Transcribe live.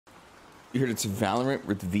You heard it's Valorant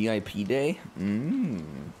with VIP day?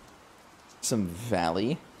 Some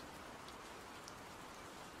Valley.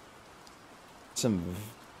 Some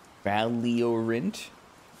VALORANT.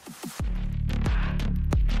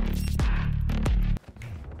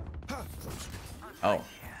 Oh.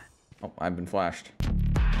 Oh, I've been flashed.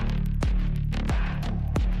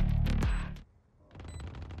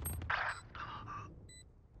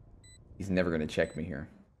 He's never gonna check me here.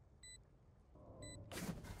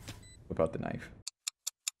 Whip out the knife.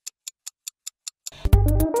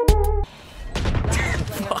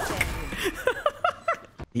 Fuck.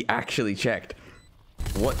 He actually checked.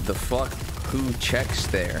 What the fuck? Who checks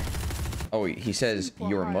there? Oh, he says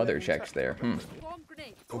your mother checks there.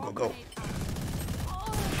 Go, go, go.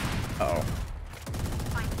 Uh-oh.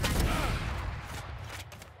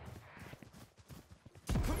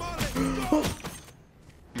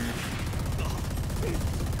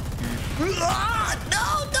 Ah,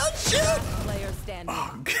 no, don't shoot! Player standing.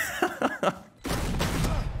 Oh,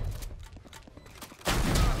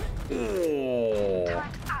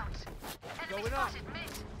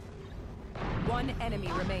 One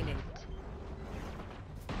enemy remaining.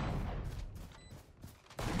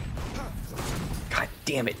 God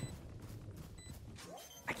damn it.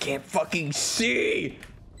 I can't fucking see!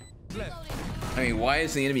 I mean, why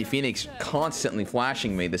is the enemy Phoenix constantly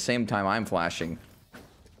flashing me the same time I'm flashing?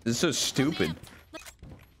 This is so stupid.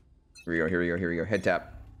 Here we go, here we go, here we go. Head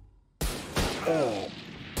tap. Oh.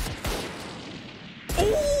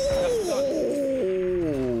 Oh.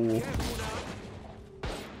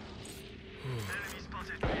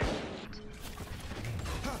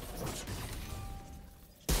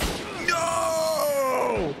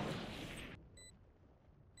 No!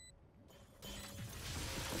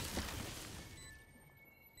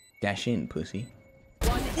 Dash in, pussy.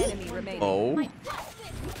 One enemy remaining. Oh.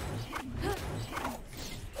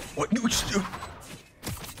 What? You do?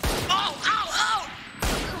 Oh! Ow! Ow!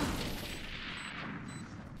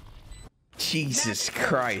 Jesus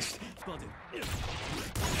Christ!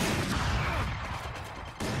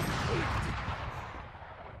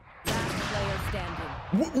 Last player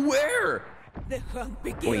standing. Where? The hunt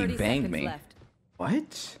begins. Oh, he banged me. Left.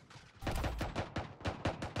 What?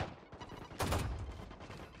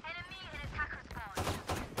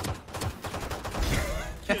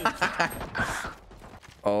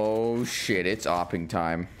 Oh shit, it's opping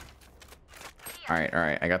time. Alright,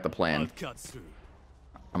 alright, I got the plan.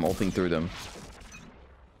 I'm ulting through them.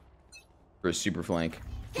 For a super flank.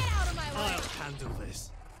 Get out of my way. I'll handle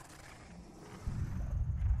this.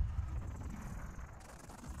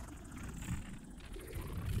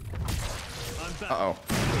 Uh-oh.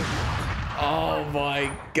 Oh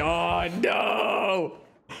my god, no!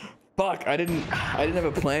 Fuck, I didn't have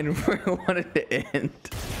a plan where I wanted to end.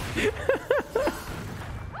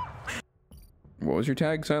 What was your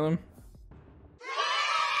tag, Silem?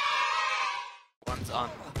 One's on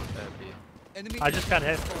B. I just got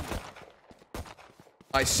hit.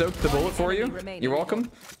 I soaked the bullet for you. You're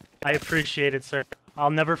welcome. I appreciate it, sir. I'll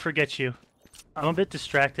never forget you. I'm a bit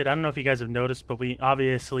distracted. I don't know if you guys have noticed, but we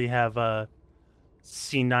obviously have C9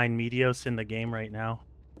 Medios in the game right now.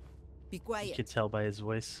 Be You quiet. could tell by his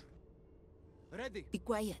voice. Ready. Be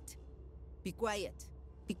quiet. Be quiet.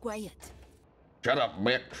 Be quiet. Shut up,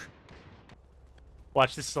 bitch.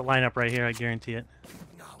 Watch, this is a lineup right here. I guarantee it.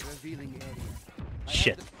 Revealing area.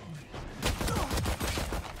 Shit.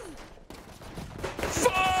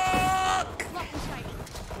 Fuck!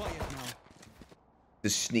 Quiet now. The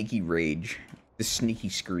sneaky rage. The sneaky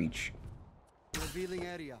screech. Revealing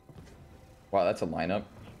area. Wow, that's a lineup.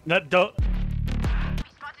 No, don't.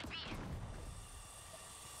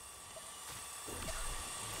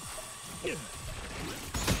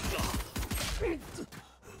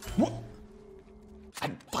 What?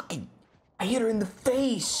 I hit her in the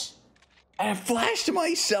face. And I flashed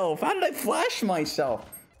myself. How did I flash myself?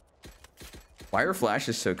 Why are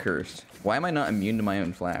flashes so cursed? Why am I not immune to my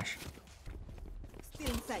own flash? Still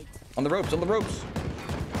in sight. On the ropes, on the ropes.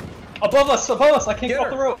 Above us, I can't Get get off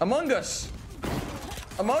her. the rope. Among us.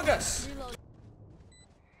 Among us.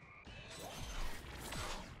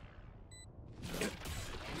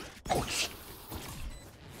 Oh, shit.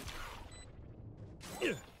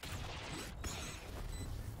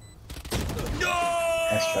 No!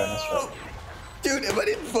 Nice try. Dude, if I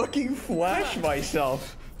didn't fucking flash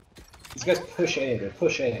myself. These guys push A, they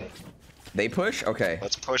push A. They push? Okay.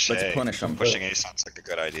 Let's push Let's A. punish them. Pushing A sounds like a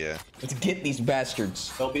good idea. Let's get these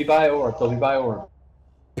bastards. They'll be by orb,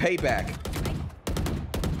 Payback.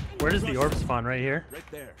 Where does the orb spawn? Right here? Right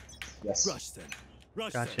there. Yes. Rush them.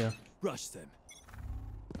 Rush them. Gotcha. Rush them.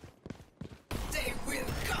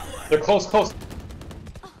 They're close.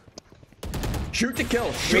 Shoot to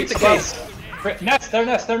kill. Shoot Wait, to kill. nest, their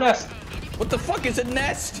nest, their nest. What the fuck is a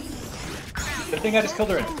nest? The thing I just killed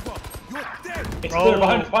her in. It's Oh. clear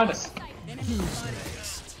behind us.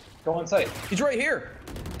 Go on site. He's right here.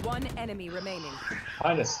 One enemy remaining.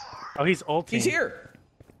 Behind us. Oh, he's ulting. He's here.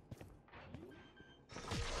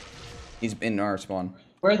 He's in our spawn.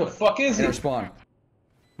 Where the fuck is In he? our spawn.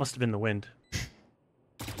 Must have been the wind.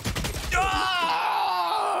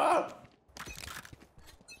 Ah!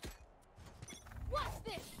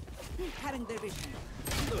 Cutting their vision.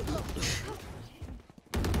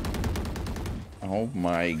 Oh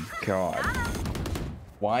my god.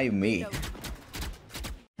 Why me?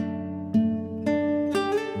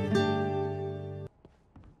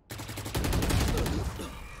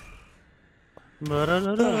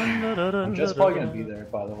 I'm just probably gonna be there,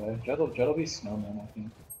 by the way. Jed'll be snowman, I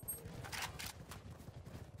think.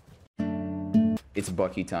 It's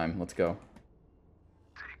Bucky time. Let's go.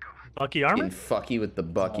 Bucky armor? Getting fucky with the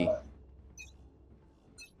Bucky.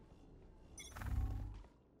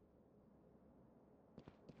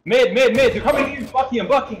 Mid! They're coming in! Bucky and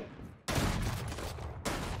Bucky!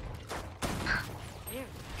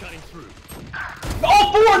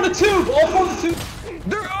 All four in the tube! All four in the tube!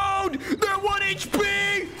 They're owned! They're 1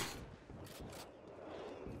 HP!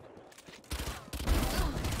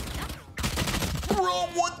 Bro,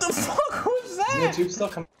 what the fuck was Is the that? tube still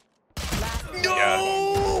coming?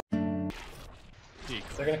 No!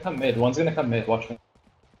 They're gonna come mid. One's gonna come mid. Watch me.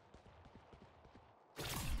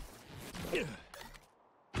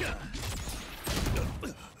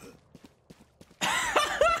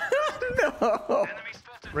 No!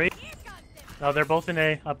 Right? Oh, they're both in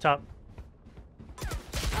A, up top.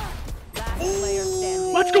 Last player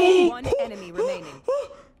standing. Let's go! One enemy remaining.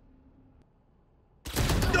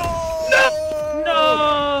 No!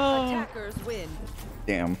 No! Attackers win.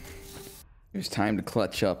 Damn. It was time to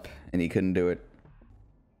clutch up, and he couldn't do it.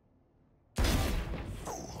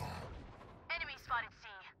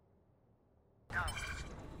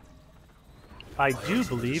 I do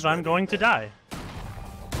believe I'm going to die.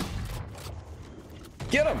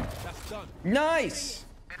 Get him! Nice!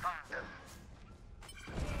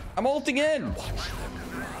 I'm ulting in!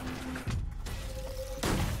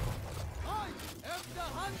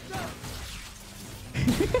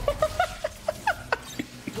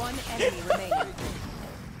 One enemy remaining.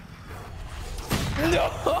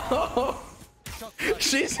 No!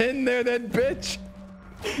 She's in there, that bitch!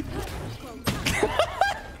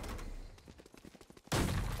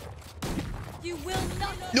 You will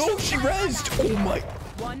not. No, she rezzed! Oh my...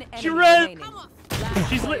 One enemy She ran. remaining. Last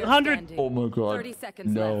She's lit player 100. standing. Oh my god. 30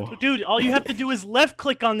 seconds No. left. Dude, all you have to do is left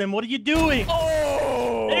click on them. What are you doing?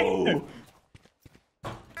 Oh!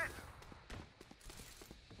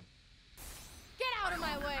 Get out of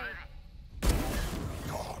my way.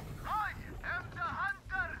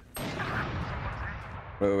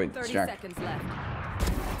 Wait, 30 Jack. seconds left.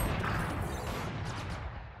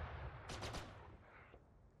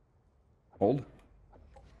 Hold.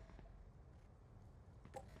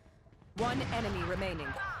 One enemy remaining.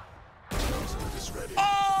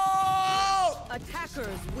 Oh! Attackers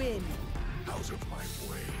win.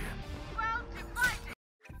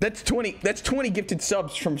 That's 20. That's 20 gifted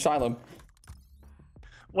subs from Asylum.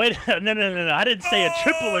 Wait, no. I didn't say a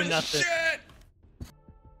triple or nothing. Shit!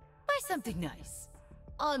 Buy something nice.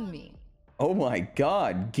 On me. Oh my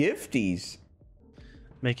god, gifties.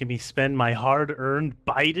 Making me spend my hard-earned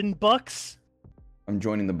Biden bucks? I'm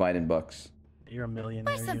joining the Biden Bucks. You're a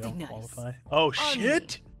millionaire. You something don't nice. qualify. Oh,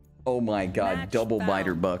 shit! Oh my god, Match double found.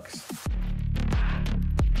 biter bucks.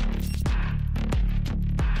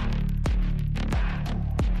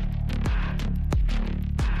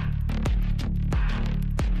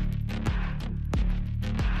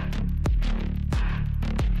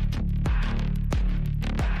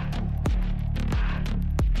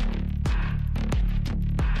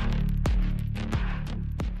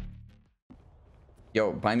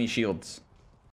 Yo, buy me shields.